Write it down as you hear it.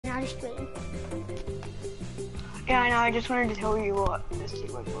our stream. Yeah, I know. I just wanted to tell you what this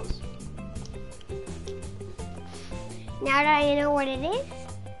keyword was. Now that I know what it is,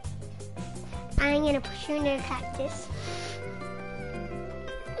 I'm gonna push you into a cactus.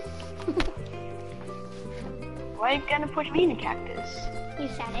 Why are you gonna push me in a cactus? You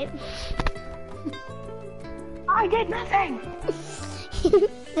said it. I did nothing. You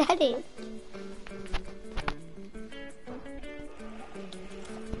said it.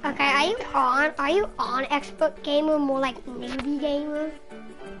 Okay, are you on expert gamer, more like newbie gamer?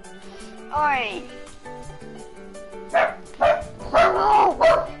 Oi. Oh.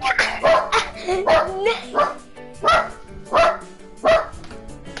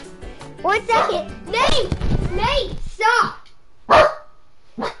 One second. Nate, stop.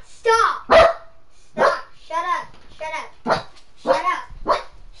 Stop. Shut up. Get out.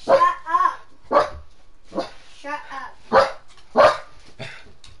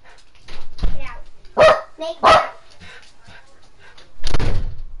 Nate, get out.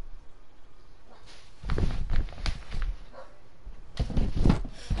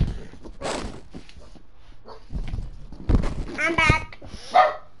 I'm back.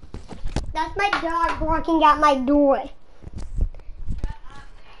 That's my dog barking at my door.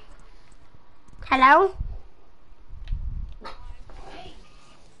 Hello?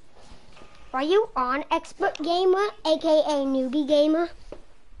 Are you on Expert Gamer, aka Newbie Gamer?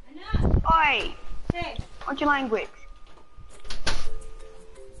 Oi. What's your language?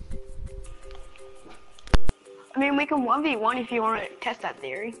 I mean, we can 1v1 if you want to test that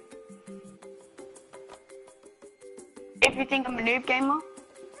theory. If you think I'm a noob gamer,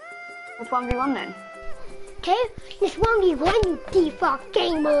 let's 1v1 then. Okay, this 1v1, you default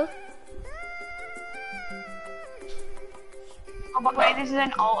gamer. Oh, by the way, this is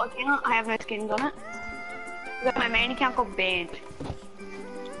an alt account. I have no skins on it. Because my main account got banned.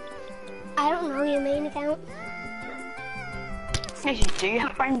 I don't know your main account. Yes, you do. You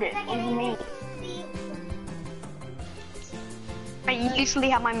have friended it. What do you mean? I usually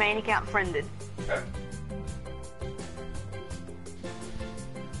have my main account friended.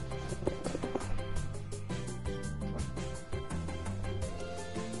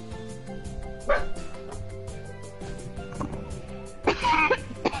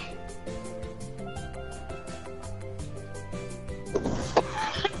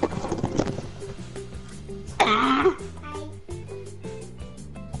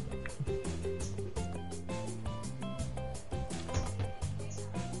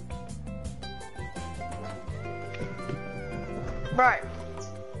 Right.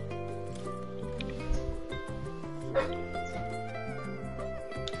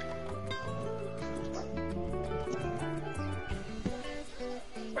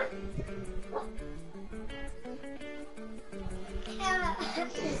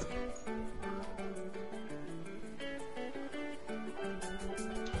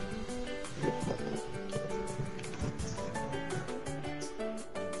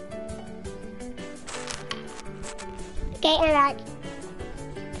 Okay, and back.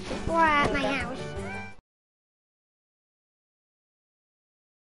 We're at my house.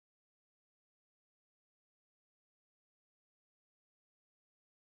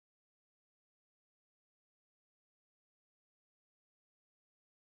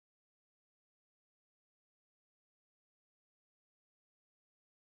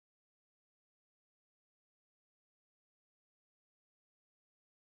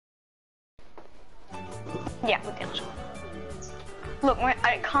 Yeah, potential. Look,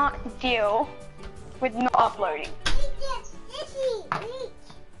 I can't deal with not uploading.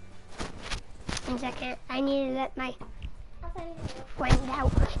 1 second, I need to let my friend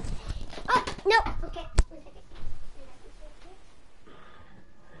out. Oh, no, okay, 1 second.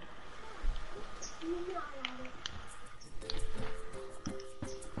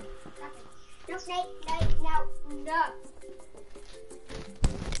 No, Nate, no.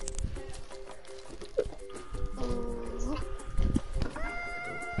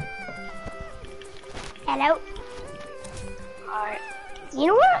 Hello? Alright. You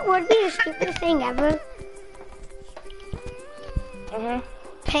know what would be the stupidest thing ever?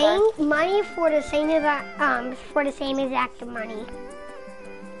 Paying money for the same exact money.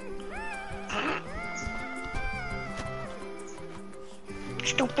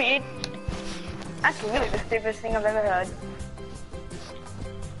 Stupid. That's really the stupidest thing I've ever heard.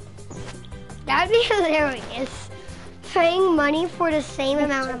 That'd be hilarious. Paying money for the same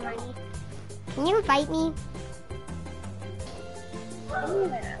amount of money. Can you invite me?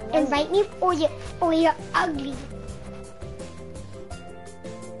 Invite me or you're ugly.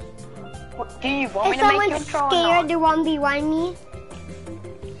 What, do you want me Is to make you someone a troll or scared not? to 1v1 me?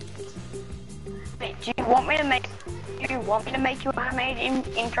 Do you want me to make you a made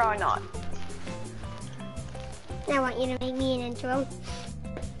intro or not? I want you to make me an intro.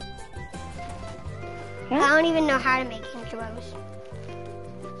 Hmm? I don't even know how to make intros.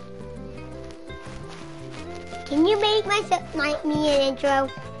 Can you make me an intro?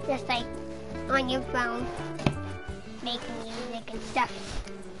 Just like on your phone. Making music and stuff.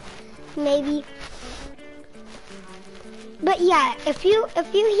 Maybe. But yeah, if you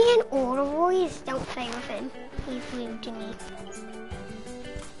hear an older voice, don't play with him. He's rude to me.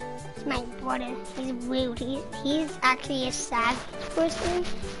 It's my brother. He's rude. He's actually a savage person.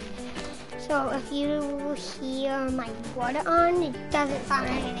 So if you hear my brother on, it doesn't sound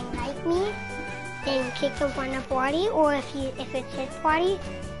anything like me, then kick him from the party. Or if it's his party,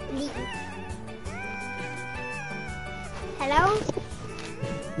 leave. Hello?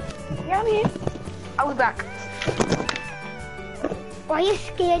 Yeah, I'm here. I'll be back. Are you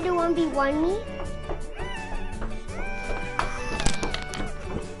scared to 1v1 me?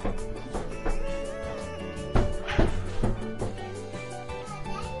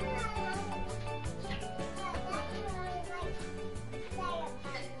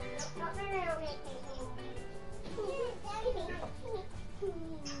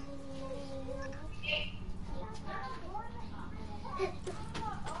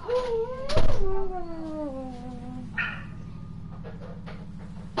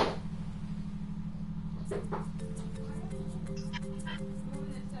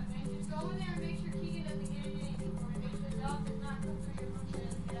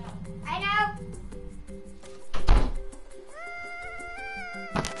 I know.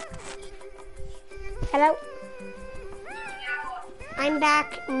 Hello? I'm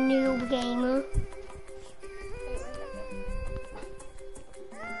back, noob gamer.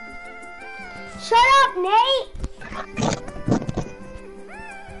 Shut up, Nate!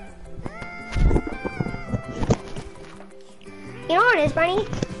 You know what is funny?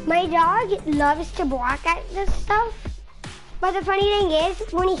 My dog loves to bark at this stuff. But the funny thing is,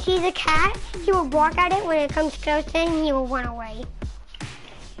 when he sees a cat, he will bark at it. When it comes close to him, he will run away.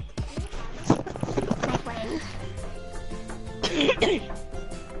 My friend.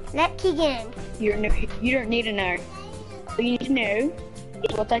 Let Keegan. You don't need to know. All you need to know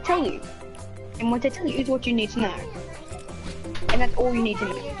is what I tell you. And what I tell you is what you need to know. And that's all you need to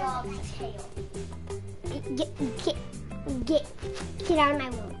know. Get out of my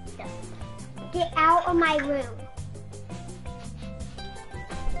room. Get out of my room.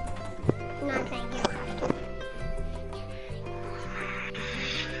 No, thank you.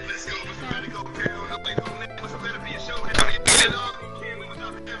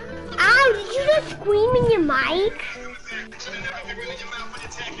 Ow, did you just scream in your mic?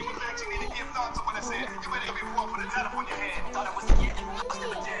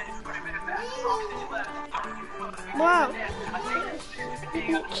 Whoa.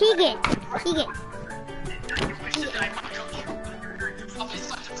 Keegan. I'll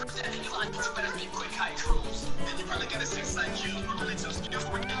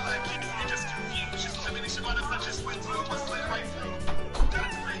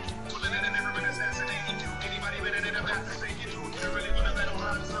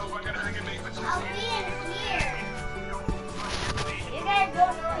be in here. You guys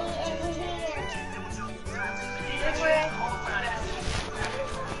don't be in here.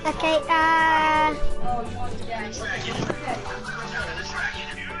 Okay,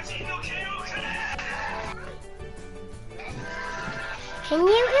 can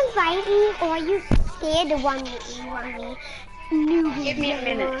you invite me, or are you scared to want me? Newbie. Give me a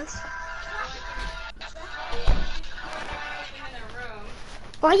minute.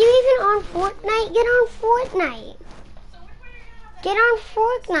 Are you even on Fortnite? Get on Fortnite. Get on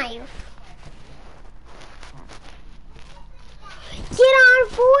Fortnite. Get on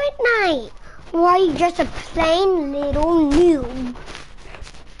Fortnite. Or are you just a plain little noob?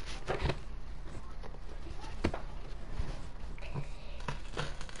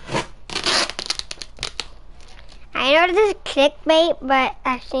 I know this is clickbait, but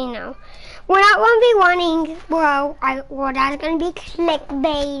actually no. We're not going to be wanting, well, we're not going to be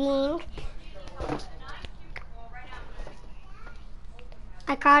clickbaiting.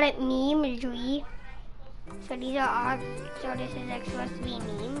 I called it memery. So these are all, so this is like supposed to be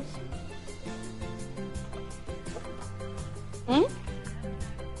memes.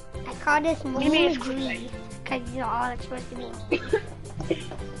 I call this memery because these are all supposed to be memes.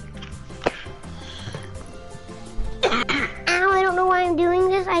 Ow, I don't know why I'm doing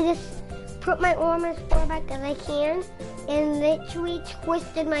this. I just put my arm as far back as I can and literally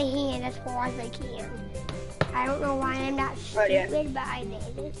twisted my hand as far as I can. I don't know why I'm not stupid, but I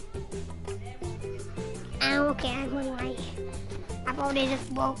did. Oh, okay, I'm holding my... I probably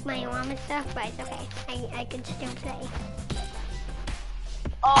just broke my arm and stuff, but it's okay. I can still play.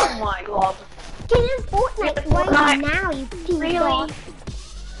 Oh my god. Get in Fortnite right now, you Really?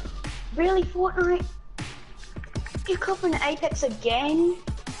 Really, Fortnite? You copying Apex again?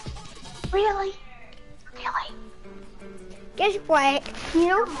 Really? Really? Guess what? You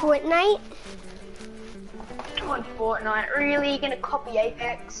know Fortnite? Come on, Fortnite. Really? You're gonna copy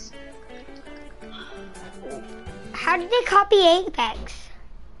Apex? How did they copy Apex?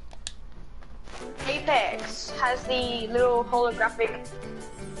 Apex has the little holographic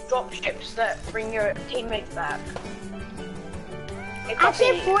drop ships that bring your teammates back.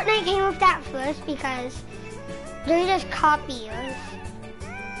 Actually, Fortnite came with that first because they're just copiers.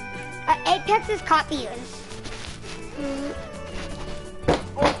 Apex is copiers.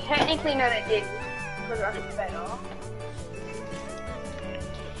 Well, technically, no, they did. Because it's better.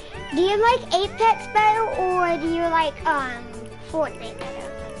 Do you like Apex better or do you like Fortnite better?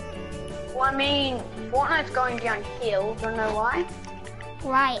 Well, I mean, Fortnite's going downhill. Do you know why?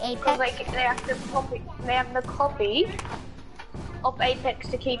 Why Apex? Because they have to copy. They have the copy of Apex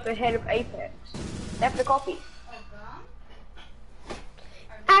to keep ahead of Apex. They have to copy.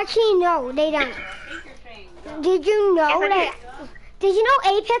 Actually, no, they don't. Did you know that? Did you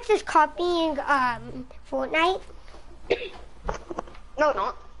know Apex is copying Fortnite? No,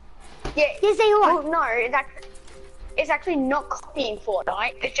 not. Yeah. Yes, they are. Well, no, it's actually not copying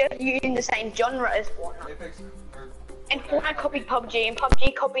Fortnite. It's just using the same genre as Fortnite. And Fortnite copied PUBG, and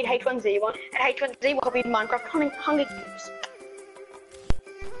PUBG copied H1Z1, and H1Z1 copied Minecraft Hunger Games.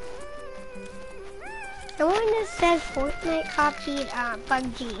 The one that says Fortnite copied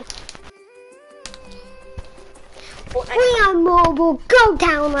PUBG. Free on mobile, go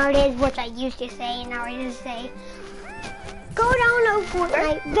download it is what I used to say, and now I just say, go download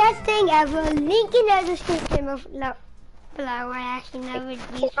Fortnite, best thing ever, link in the description below. I actually never used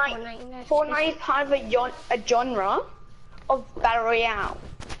Fortnite. Fortnite is part of a genre of Battle Royale.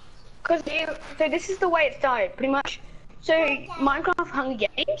 So this is the way it started, pretty much. So Minecraft Hunger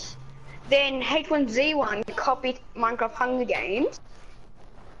Games, then H1Z1 copied Minecraft Hunger Games,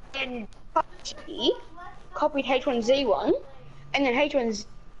 then PUBG copied H1Z1, and then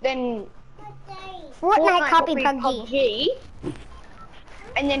Fortnite copied PUBG,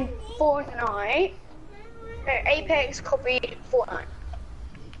 and then Fortnite, Apex copied Fortnite.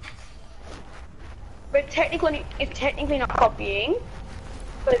 But it's technically not copying,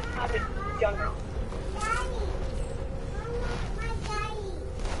 but it's part of the genre.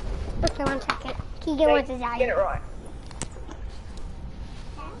 Okay, 1 second. Keegan wants his eye. Get it right.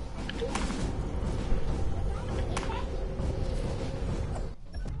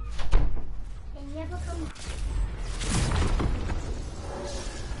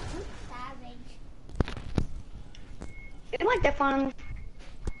 Is my death on?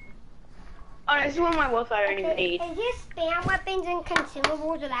 Oh no, this is one of my wolves I don't even need. Is this spam weapons and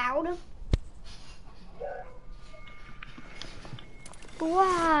consumables allowed?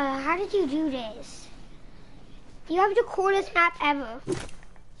 Wow, how did you do this? You have the coolest map ever.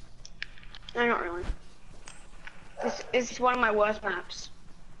 No, not really. This is one of my worst maps.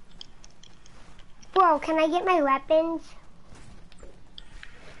 Bro, can I get my weapons?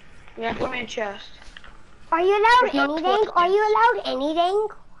 Yeah, put me in a chest. Are you allowed anything? Are you allowed anything?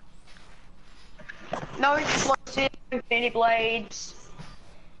 No explosives, infinity blades.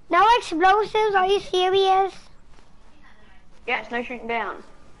 No explosives? Are you serious? Yeah, it's no shooting down.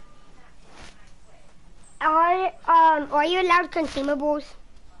 Are you allowed consumables?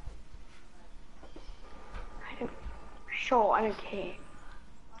 Sure, I don't care.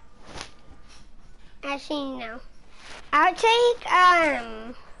 Actually, no. I'll take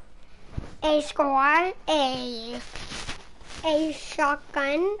a squad, a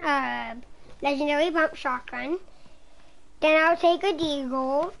shotgun, legendary pump shotgun. Then I'll take a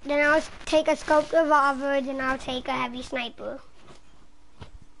deagle. Then I'll take a scoped revolver. Then I'll take a heavy sniper.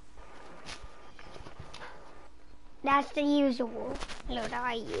 That's the usual loadout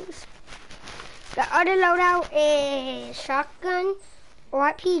I use. The other loadout is shotgun,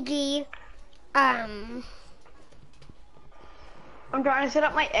 RPG. I'm trying to set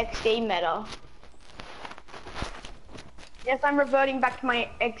up my XD meta. Yes, I'm reverting back to my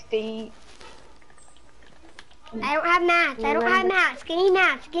XD. I don't have mats. I don't have mats. Give me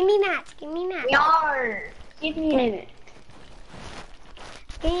mats. Give me mats. Give me mats. No! Give me a minute.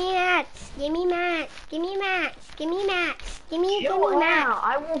 Give me mats. Give me mats. Give me mats. Give me mats. Give me mats.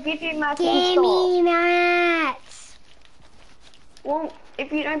 I will give you mats. Give me mats. Well,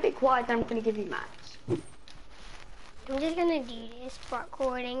 if you don't be quiet, then I'm gonna give you mats. I'm just gonna do this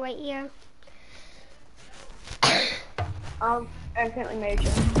recording right here. Accidentally made a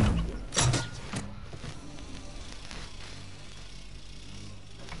chest.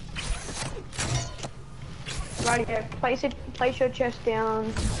 Right here, place your chest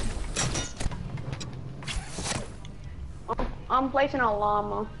down. I'm placing a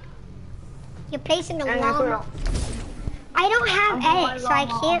llama. You're placing a And llama? I don't have eggs, so I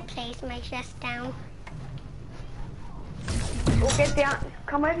llama. can't place my chest down. We'll get down.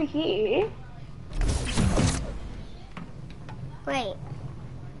 Come over here. Wait.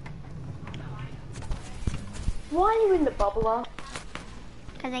 Why are you in the bubbler?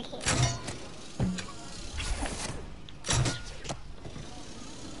 Because I can't.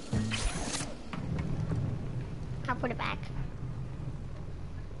 I'll put it back.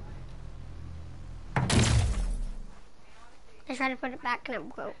 I tried to put it back and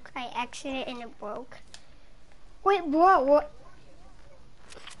it broke. I exited and it broke. Wait, bro, what?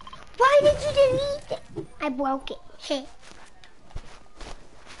 Why did you delete it? I broke it. Hey.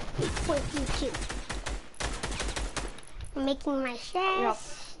 What you do? I'm making my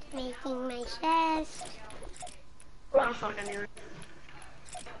chest. Making my chest. Well, fuck anyway.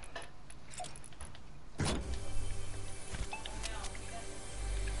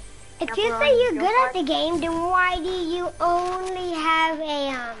 If you say you're good at the game, then why do you only have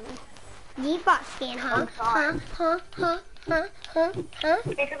a default skin, huh? Huh?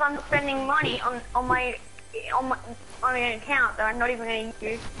 Because I'm spending money on my account that I'm not even going to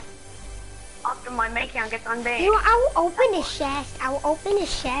use after my main account gets unbanned. You know, I will open the chest. I will open the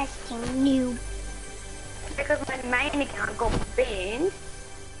chest, you noob. Because my main account got banned.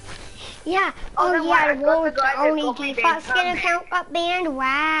 Yeah. Oh, Oh, no, yeah. I The got one with the guy the that only got me default banned. skin account got banned.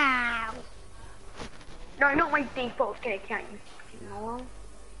 Wow. No, not my default skin account, you fucking moron.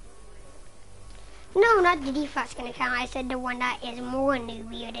 No, not the default skin account. I said the one that is more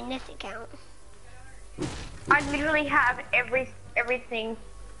noobier than this account. I literally have everything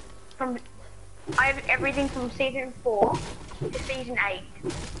from season 4 to season 8.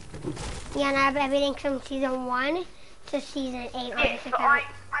 Yeah, and I have everything from season 1 to season 8 on Yeah, this so account.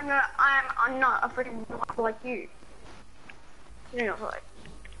 I'm not a freaking moron like you. You're not right.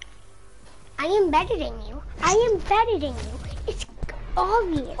 I am better than you. I am better than you. It's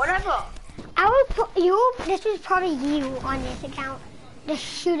obvious. Whatever. I would put you. This was probably you on this account, just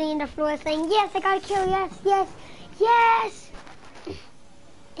shooting in the floor, saying, "Yes, I got a kill. Yes, yes, yes."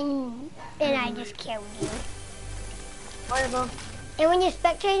 And I just killed you. Whatever. And when you're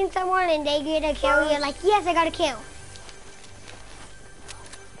spectating someone and they get a kill, you're like, "Yes, I got a kill."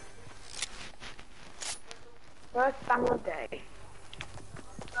 First time of the day.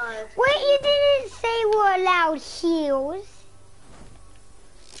 Wait, you didn't say we're allowed heals.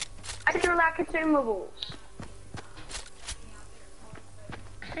 I said you're allowed consumables.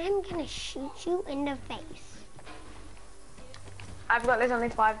 I'm gonna shoot you in the face. I've got there's only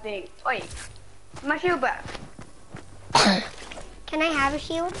 5 things. Wait, my shield back. Can I have a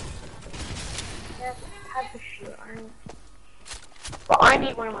shield? Yes, have the shield. Well, I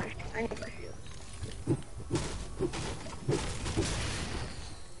need one of my. I need my shield.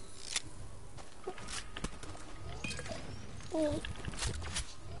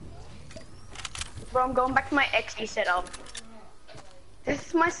 Bro, I'm going back to my XD setup. This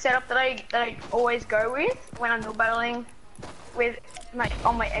is my setup that I always go with when I'm battling with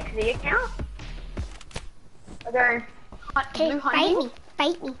on my XD account. I go blue honey.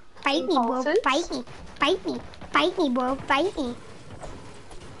 Fight me, bro, Impulses. fight me, bro, fight me.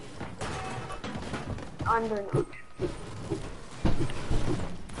 I'm doing it.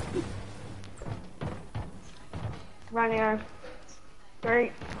 Right here.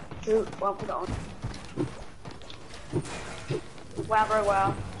 3, 2, 1, we're going. Wow, bro,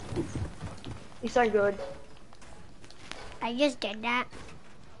 wow. You're so good. I just did that.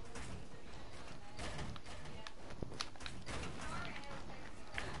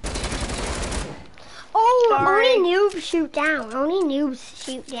 Oh, Sorry. only noobs shoot down. Only noobs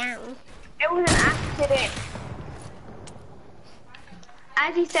shoot down. It was an accident.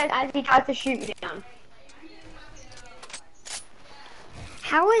 As he said, as he tried to shoot me down.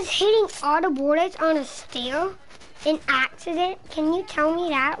 How is hitting all the bullets on a stair an accident? Can you tell me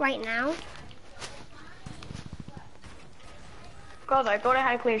that right now? God, I thought I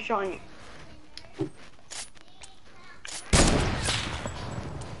had a clear shot on you.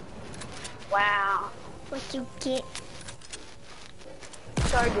 Wow. What you get?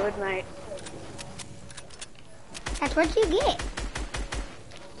 So good, mate. That's what you get.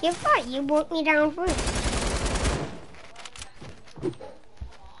 You thought you broke me down first.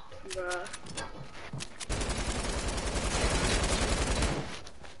 Bruh.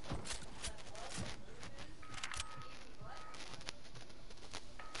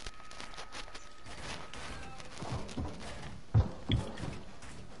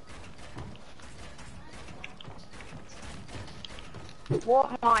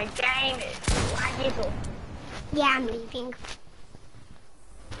 What my game is. Wonderful. Yeah, I'm leaving.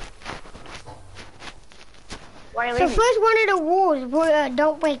 Why are you So leaving? first one of the rules were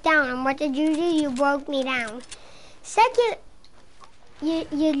don't break down, and what did you do? You broke me down. Second, you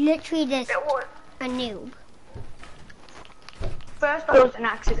literally just It was, a noob. first it was an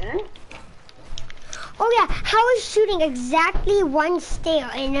accident. Oh yeah, how is shooting exactly one stair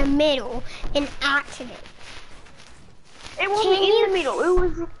in the middle an accident? It wasn't in the middle.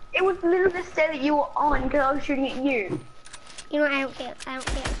 It was literally the stair that you were on because I was shooting at you. You know what, I don't care. I don't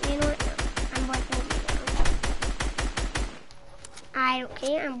care. You know what? No, I'm breaking you down. I don't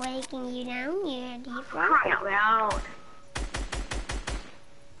care. I'm breaking you down. You're a deep Crying out loud.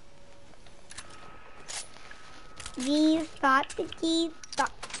 These thoughts,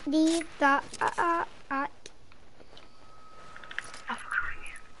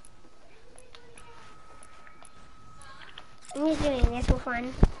 I'm just doing this for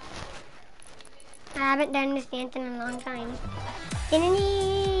fun. I haven't done this dance in a long time. And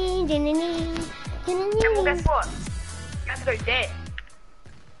well, guess what? You have to go dead.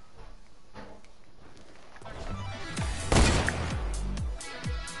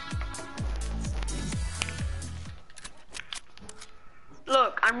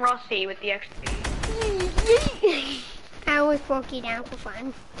 Look, I'm Rossi with the XP. I always broke you down for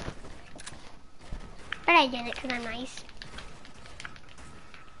fun. But I did it because I'm nice.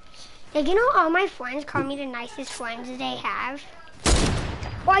 Like, you know, all my friends call me the nicest friends they have.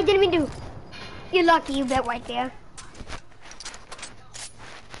 Oh, I didn't even do. You're lucky you bet right there.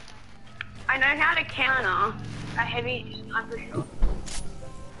 I know how to counter a heavy sniper shot.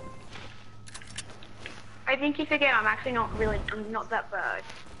 I think you forget I'm actually not that bad.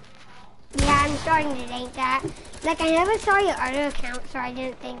 Yeah, I'm starting to think that. Like, I never saw your other account, so I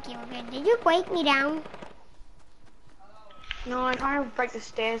didn't think you were good. Did you break me down? No, I'm trying to break the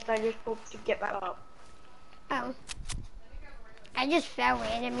stairs that I just broke to get back up. Oh. I just fell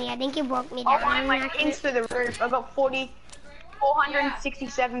randomly. I think you broke me Oh down. my ping's through the roof. I got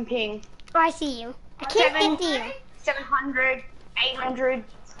 467 ping. Oh, I see you. I can't get to you. 700, 800,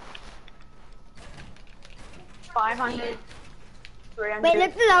 500, 300. Wait,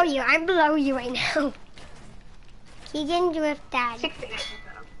 look below you. I'm below you right now. Keegan Drift Dad. 60.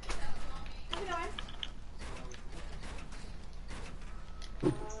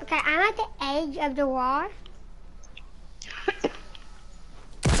 Okay, I'm at the edge of the wall.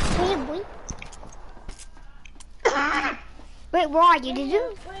 Wait, wait. Wait, where are you? Did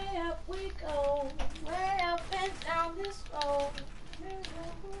you? Way up we go, way up and down this road.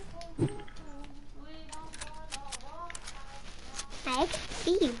 I can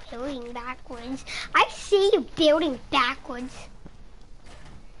see you building backwards. I see you building backwards.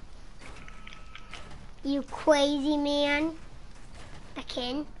 You crazy man.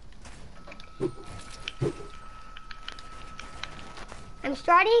 Akin. I'm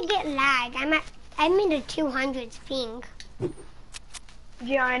starting to get lag. I'm in the 200s ping.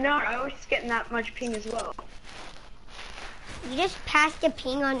 Yeah, I know. I was just getting that much ping as well. You just passed the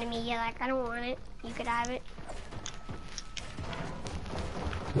ping on to me. You're like, I don't want it. You could have it.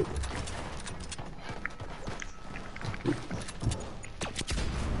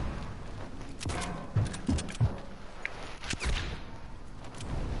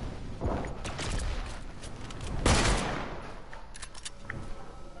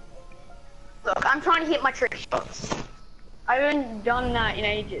 Look, I'm trying to hit my trick shots. I haven't done that in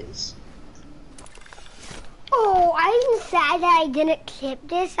ages. Oh, I'm sad that I didn't clip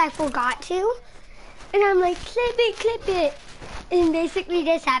this. I forgot to. And I'm like, clip it. And basically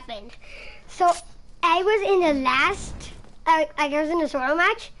this happened. So I was in the last, I was in the solo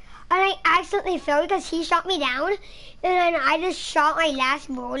match. And I accidentally fell because he shot me down. And then I just shot my last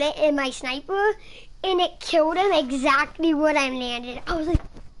bullet in my sniper. And it killed him exactly where I landed. I was like,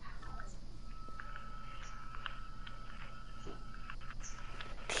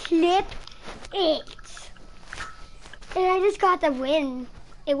 clip it. And I just got the win.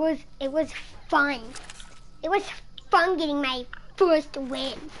 It was fun. It was fun getting my first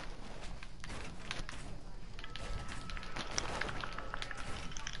win.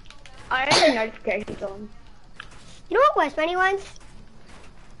 I have notifications on. You know what was funny once?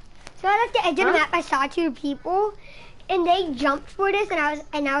 So I looked at the map. I saw two people, and they jumped for this, and I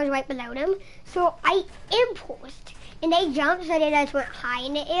was right below them. So I impulsed, and they jumped, so they just went high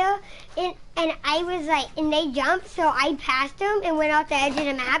in the air, and I was like, and they jumped, so I passed them and went off the edge of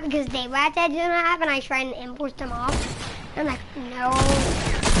the map because they were at the edge of the map, and I tried to impulse them off. I'm like, no.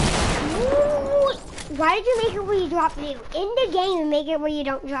 Ooh, why did you make it where you drop loot? In the game, make it where you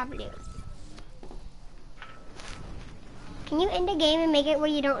don't drop loot. Can you end the game and make it where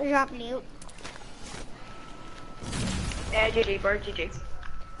you don't drop loot? Yeah, GG, bro, GG.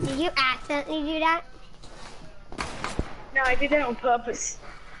 Did you accidentally do that? No, I did that on purpose.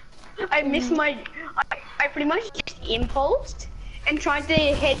 I missed my... I pretty much just impulsed and tried to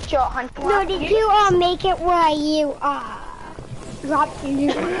headshot Hunter. No, did you make it where you drop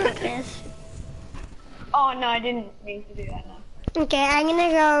loot like this? Oh, no, I didn't mean to do that, no. Okay, I'm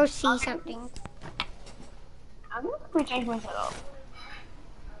gonna go see something. I'm gonna quickly change my setup.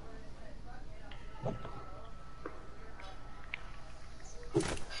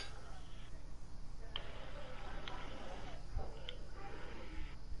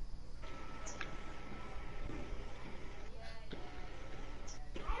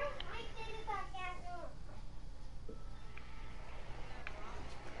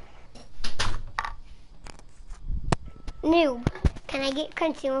 Noob, can I get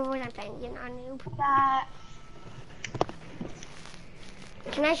consumables? I'm trying to get on noob. That...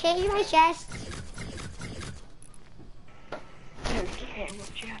 Can I change my chest? Okay,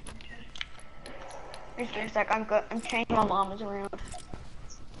 what you have to do. Just a sec, I'm changing my llamas around.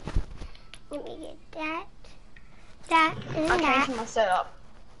 Let me get that, that, and I'm that. changing my setup.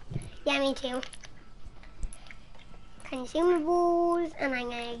 Yeah, me too. Consumables, and I'm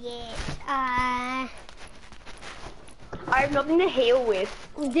gonna get, I have nothing to heal with.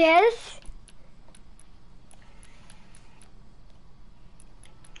 this.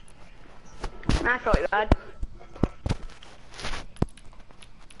 That's really bad.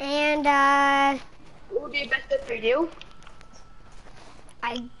 And, We'll do best of 3 deal.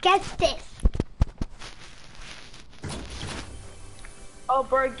 I guess this. Oh,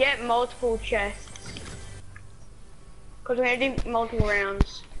 bro, get multiple chests. Because we're gonna do multiple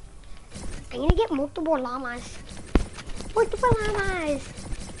rounds. I'm gonna get multiple llamas. Multiple llamas.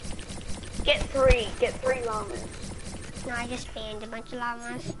 Get 3 llamas. No, I just banned a bunch of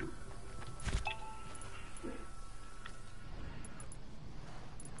llamas.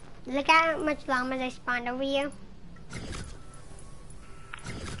 Look at how much llamas I spawned over you.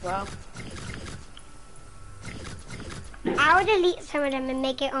 Wow. I would delete some of them and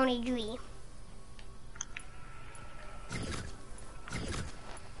make it only 3.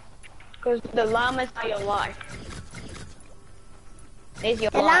 Because the llamas are your life. There's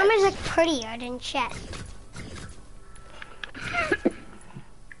your The life. llamas look prettier than chest.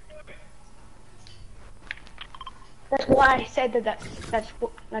 That's why I said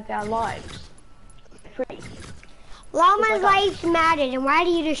that's our lives. Free. Llamas' lives matter, and why do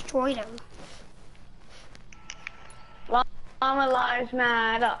you destroy them? Llama lives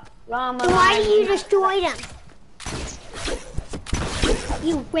matter. Llama So why lives do you matter. destroy them?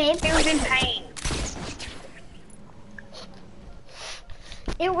 You wimp. He was in pain.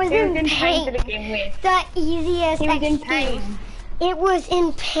 It was He was in in pain to pain. begin with. The easiest He was in excuse. pain. It was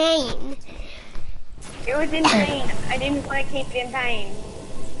in pain. It was in pain. I didn't want to keep it in pain.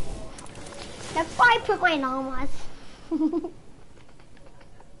 That's why I put my llamas.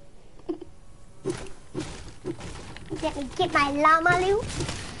 Let me get my llama loot.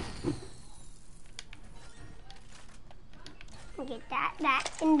 Get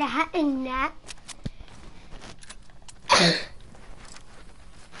that, and that, and that.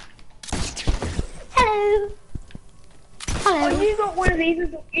 Hello. Hello. Oh, you got one of these.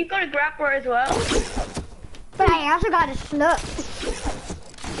 You got a grappler as well. But I also got a slurp.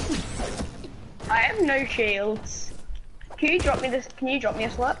 I have no shields. Can you drop me this? Can you drop me a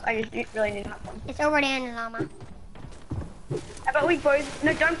slurp? I just really need to have one. It's over there in the llama. How about we both?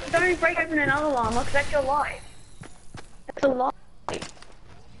 No, don't break open another llama because that's your life. That's a life.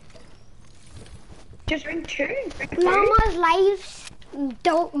 Just drink 2. Drink 2. Llama's lives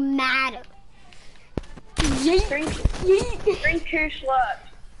don't matter. Drink 2 slurps.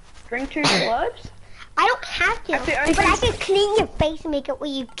 Drink 2 slurps. I don't have to, That's the only but I thing- can clean your face and make it where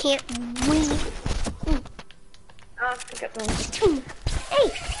you can't breathe. Oh, pick up them.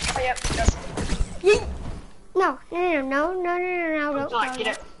 Hey! Oh, yep. No, don't Sorry, go get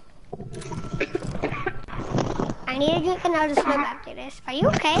yet. it. I need to drink another slurp after this. Are you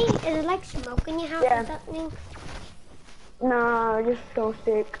okay? Is it like smoke in your house Yeah. or something? No, just so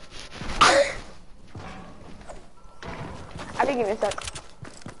sick. I think give me a sec.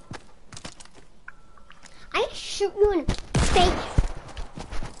 I shoot you in the face.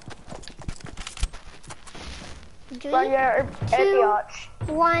 Three, Right here at the arch.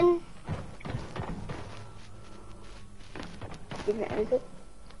 1. You can edit it.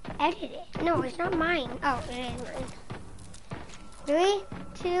 Edit it. No, it's not mine. Oh, it is mine. 3,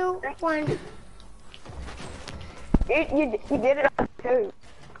 2, 1. You did it on 2.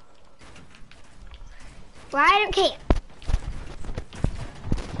 Well, I don't care.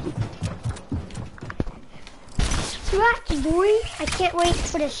 strats, boy. I can't wait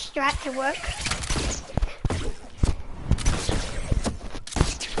for the strat to work.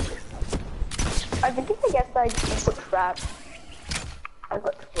 I think if he gets I just put traps. I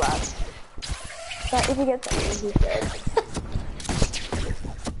got traps. But if he gets something, he said.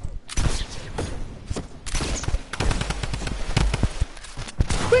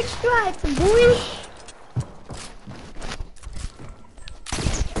 Quick strats, boy.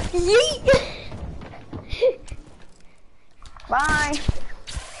 Yeet. Bye.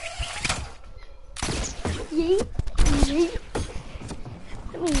 Yeet. Yeet.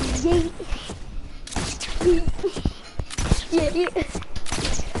 Yeet. Yeet. Yeet.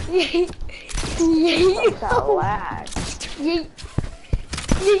 Yeet. Yeet. What's that lag? Yeet.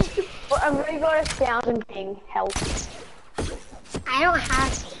 Yeet. Well, I've really got 1,000 ping health. I don't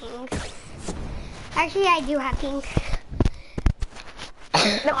have pink. Actually, I do have pink.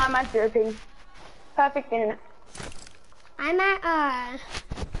 No, I'm at 0 ping. Perfect internet. I'm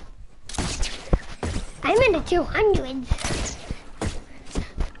in the 200s.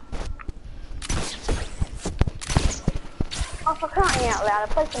 Oh, for crying out loud, I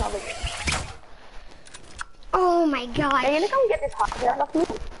placed another game. Oh my Are you god. gonna come get this hot ground off me?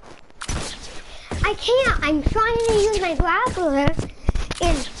 I can't. I'm trying to use my grappler,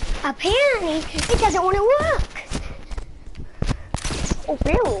 and apparently it doesn't want to work. Oh,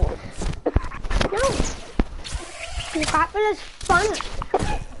 really? No. The grappler's fun.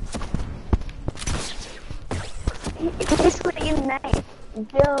 It's what you name.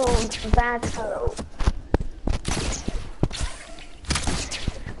 Build battle.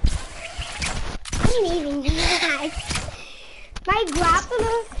 I'm leaving that. My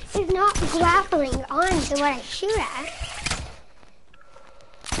grappler is not grappling onto what I shoot at.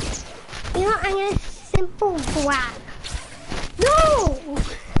 You know, I'm gonna simple grab. No!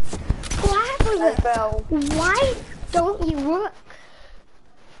 Grappler! Why don't you work?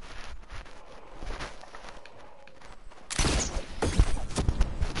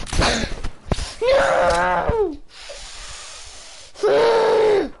 No!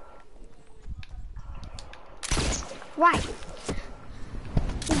 Why?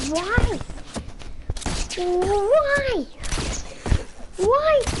 Why? Why?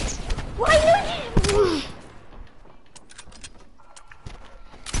 Why? Why don't you?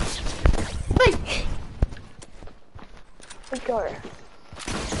 Wait. Let's go.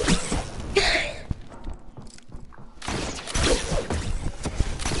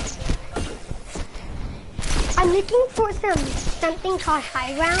 I'm looking for something called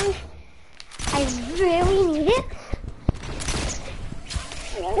high ground. I really need it.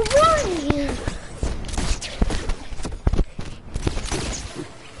 Why?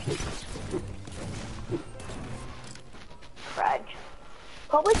 Raj.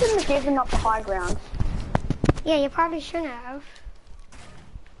 Probably shouldn't have given up the high ground. Yeah, you probably shouldn't have.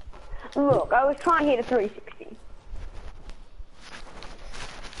 Look, I was trying to hit a 360.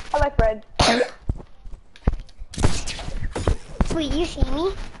 Hello, Fred. Wait, you see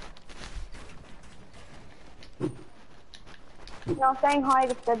me? No, I'm saying hi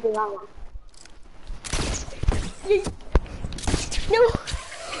to Fred Delama. No!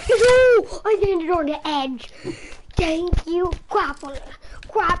 No! I landed on the edge. Thank you, Grappler.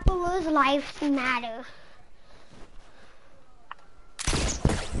 Grappler's lives matter.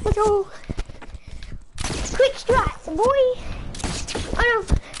 Let's go. Quick strats, boy. Oh no.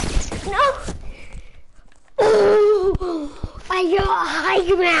 No. Oh, I got high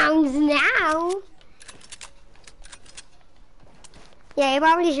grounds now. Yeah, you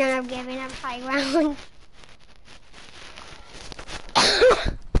probably shouldn't have given up high ground.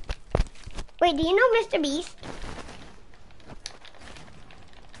 Wait, do you know Mr. Beast?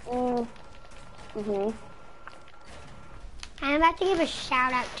 Mm-hmm. I'm about to give a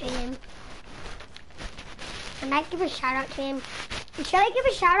shout out to him. I might give a shout out to him. Should I give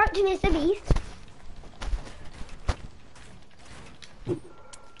a shout out to Mr. Beast?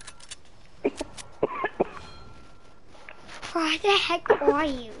 Where the heck are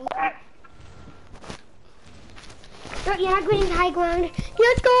you? No, you're not getting high ground.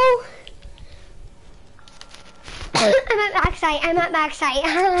 Let's go! I'm at max height. I'm at max height.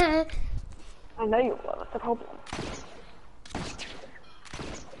 I know you will, that's the problem.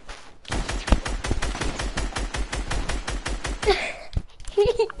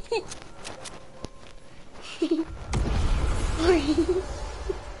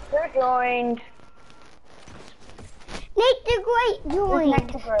 You're joined. Nate the Great joined. Nate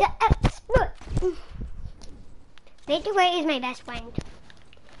the Great? The expert. Nate the Great is my best friend.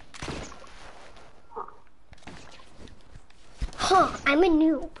 Huh, I'm a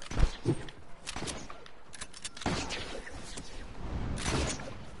noob.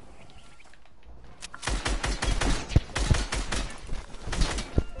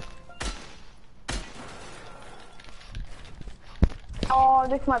 Oh,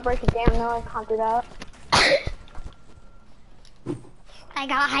 this might break it down. No, I can't do that. I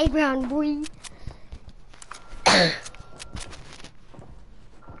got high ground, boy. I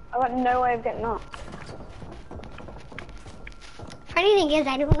got no way of getting up. Funny thing is,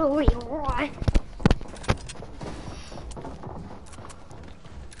 I don't know where you are.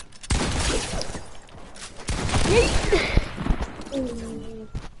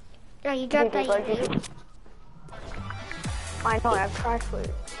 Oh, you dropped that. I know, I've tried for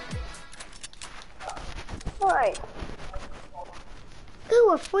it. Alright. Ooh,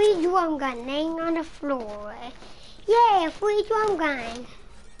 a free drum gun laying on the floor. Yeah, a free drum gun.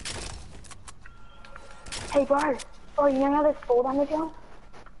 Hey, bro. Oh, you know how there's fall damage on?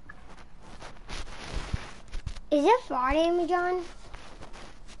 Is there fall damage on?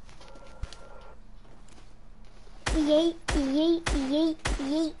 Yeet, yeet, yeet,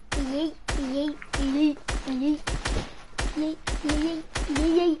 yeet, yeet, yeet, yeet, yeet, yeet, yeet, yeet,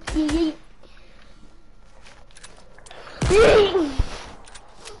 yeet, yeet.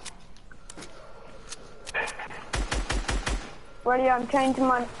 Ready? I'm changing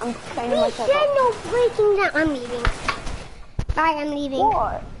myself You said up. no breaking down. I'm leaving. Bye, I'm leaving.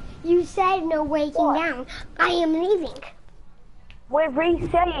 What? You said no breaking What? down. I am leaving. We're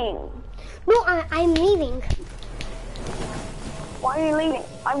resetting. No, I'm leaving. Why are you leaving?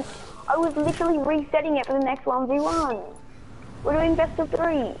 I was literally resetting it for the next 1v1. We're doing best of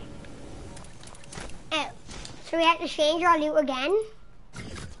 3. Oh, so we have to change our loot again?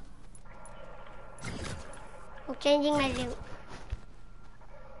 I'm changing my loot.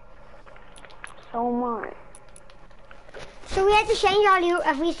 So much. So we have to change our loot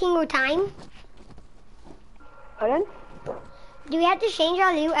every single time? Pardon? Do we have to change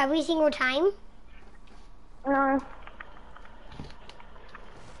our loot every single time? No.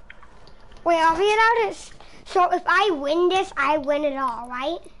 Wait, are we allowed to? So if I win this, I win it all,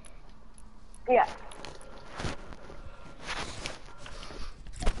 right? Yeah.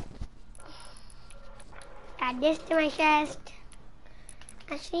 Add this to my chest.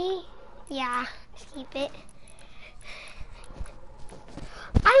 Actually, yeah, let's keep it.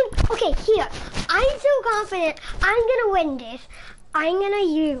 Okay, here. I'm so confident I'm gonna win this. I'm gonna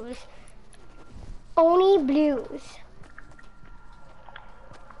use only blues.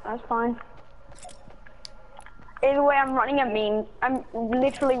 That's fine. Either way, I'm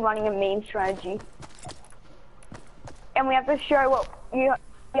literally running a mean strategy. And we have to show what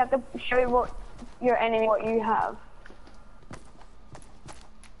your enemy what you have.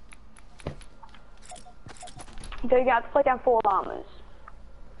 So you have to play down 4 llamas.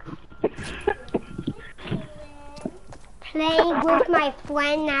 Playing with my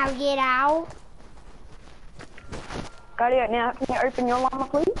friend, now get out. Got it. Now can you open your llama,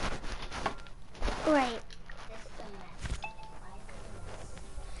 please? Wait.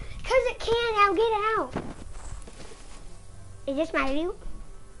 Cause it can't, now get out. Is this my loot?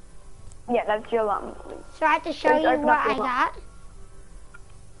 Yeah, that's your llama, please. So I have to show Please you open what up your I llama. got?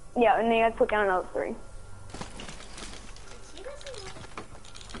 Yeah, and then you have to put down another 3.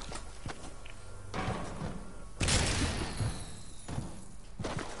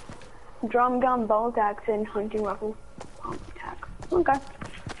 Drum gun, bolt axe, and hunting rifle. Attack. Okay.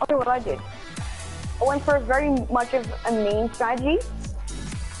 I'll do what I did. I went for very much of a mean strategy.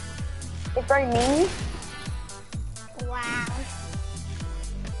 It's very mean. Wow.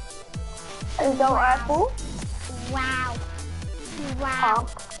 And so rifle. Wow. Wow.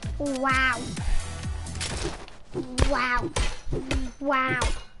 Wow. Wow. Wow.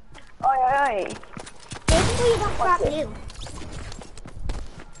 Oi. Basically, you don't drop it? loot.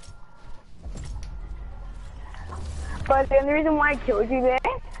 But the only reason why I killed you there,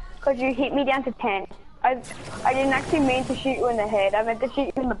 because you hit me down to 10. I didn't actually mean to shoot you in the head. I meant to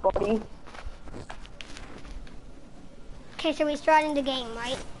shoot you in the body. Okay, so we started the game,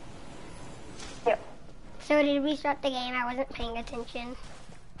 right? Yep. So did we start the game? I wasn't paying attention.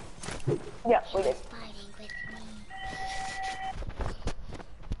 Yep, we did.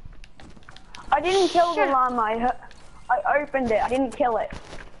 I didn't kill the llama. I opened it. I didn't kill it.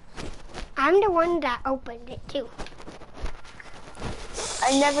 I'm the one that opened it too.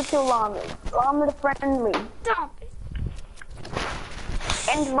 I never kill llamas. Llamas are friendly. Stop it.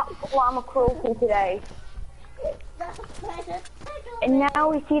 End llama cruelty today. And now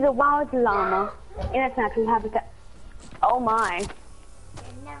we see the wild llama in its natural habitat. Oh my.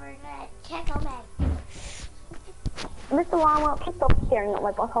 Mr. Llama, please stop staring at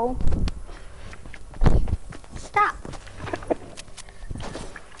my butthole. Stop.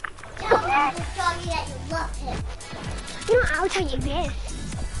 Tell Doggy that you love him. You know, I'll tell you this.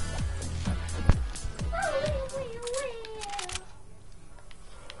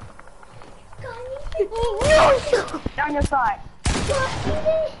 No! Get on your side.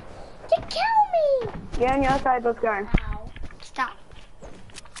 To kill me! Get on your side, let's go. Stop.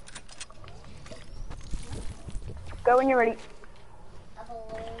 Go when you're ready.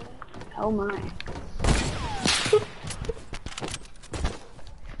 Oh my.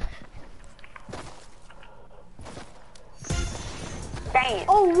 Dang it.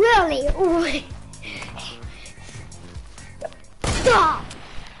 Oh, really? Oh. Stop!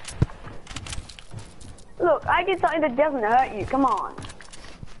 Look, I did something that doesn't hurt you. Come on.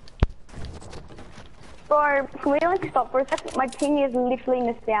 Bro, can we like stop for a second? My ping is literally in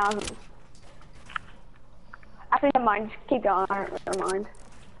the thousands. Actually, never mind. Just keep going. I don't really mind.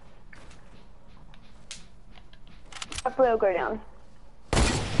 Hopefully it'll go down.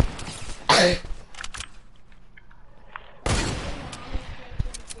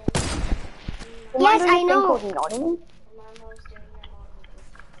 Yes, I know.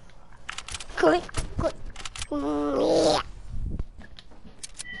 Good, good. Yeah.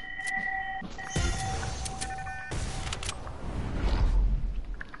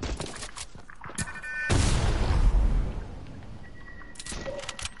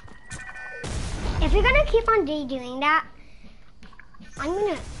 If you're gonna keep on doing that, I'm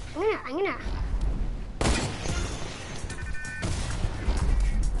gonna.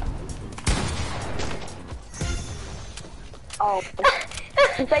 Oh.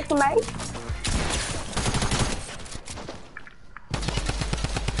 You take some mate?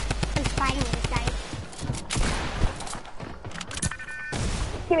 I'm fighting this guy.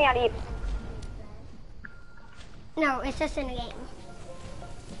 Get me out of here. No, it's just in a game.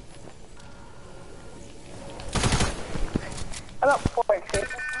 I got 4 XP.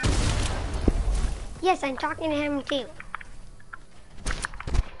 Yes, I'm talking to him too.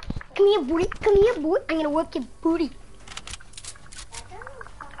 Come here, booty. Come here, boy. I'm gonna whip your booty.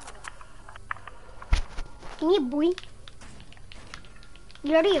 Come here, boy.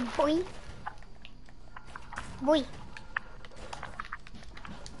 Get out of here, boy. Boy.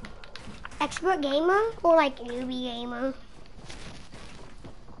 Expert gamer or like newbie gamer?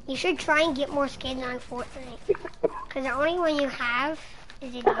 You should try and get more skins on Fortnite. Because the only one you have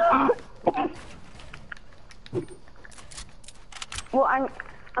is a Well,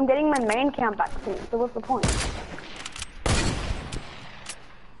 I'm getting my main account back soon, so what's the point?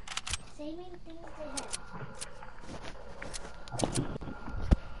 Saving things ahead.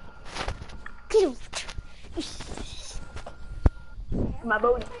 My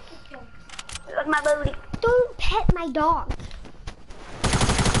booty. Look my booty. Don't pet my dog.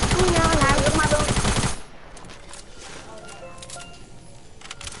 You know, Look my booty.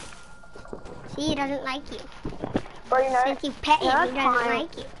 see, he doesn't like you. Bro, you know, Since you pet him, he doesn't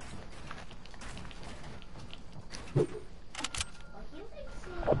like you.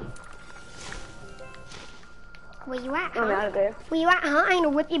 Where you at, I'm huh? out of there. Where you at, huh? I'm gonna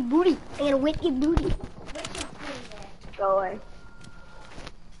whip your booty. I'm gonna whip your booty. Go away.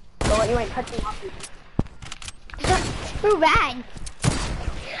 Go away, you ain't touching my booty. Too bad.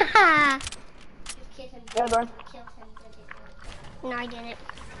 Haha. Yeah, bro. No, I didn't.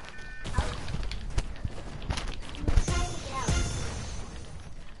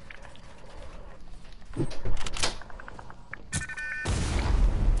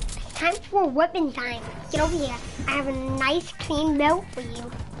 Time for weapon time. Get over here. I have a nice clean belt for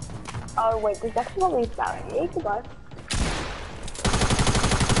you. Oh, wait, there's actually all these ballots. Yeah, goodbye.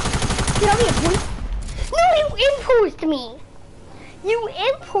 Get over here, boy. No, you imposed me. You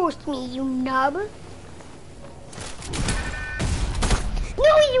imposed me, you nub.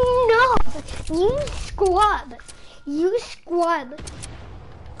 No, you nub. You squab. You squab.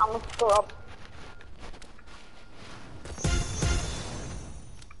 I'm a scrub.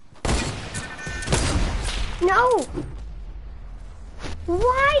 No.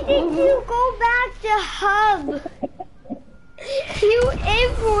 Why did you go back to hub? You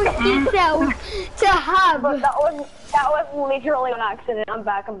imposed yourself to hub. But that was literally an accident. I'm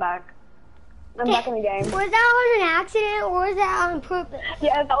back. I'm back in the game. Was that on an accident or was that on purpose?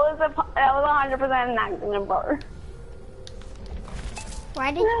 Yeah, that was 100% an accident, bro.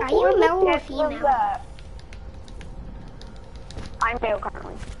 Why did? Are you a male or female? I'm male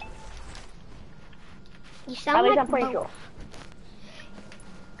currently. You sound At least like I'm pretty both. sure.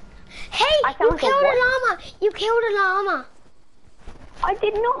 Hey, I you sound killed like a what? llama. You killed a llama. I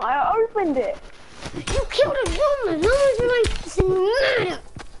did not. I opened it. You killed a llama. Llamas are like murder.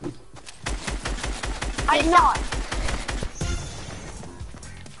 I did not.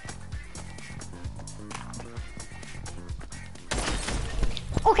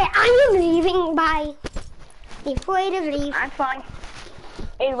 Okay, I am leaving. Bye. Be afraid of leave. That's fine.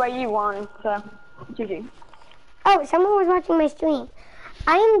 Either way, you won, so GG. GG. Oh, someone was watching my stream.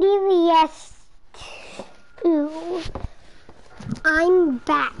 I'm DVS 2. I'm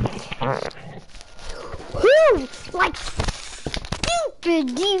back. Who? Like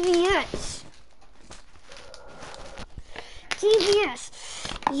stupid DVS. DVS,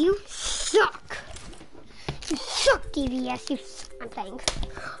 you suck. You suck, DVS. You suck. Thanks.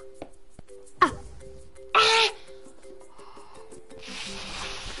 Ah. Ah.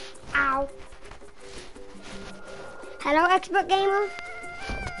 Ow. Hello, expert gamer.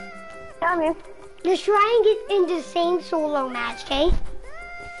 Yeah, I'm here. Let's try and get into the same solo match, okay?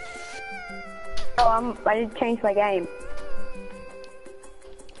 Oh, I did change my game.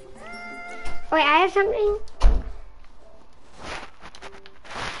 Wait, I have something.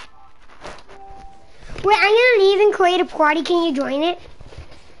 Wait, I'm gonna leave and create a party. Can you join it?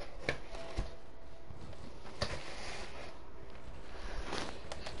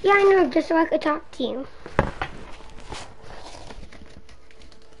 Yeah, I know, just so I could talk to you.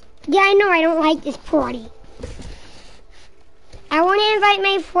 Yeah, I know, I don't like this party. I want to invite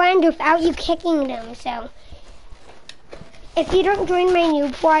my friend without you kicking them, so. If you don't join my new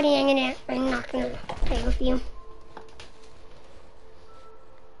party, I'm not gonna play with you.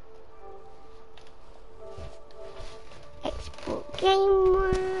 Export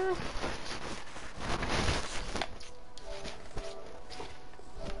gamer.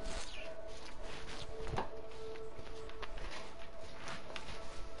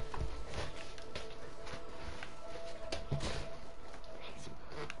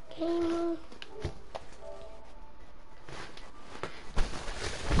 Gamer.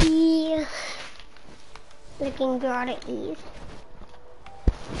 Yeah. Looking good at ease.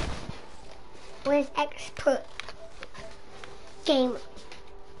 Where's expert gamer?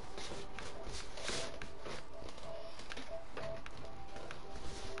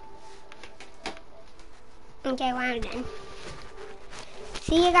 Okay, well, I'm done.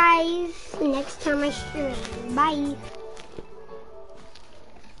 See you guys next time I stream. Bye.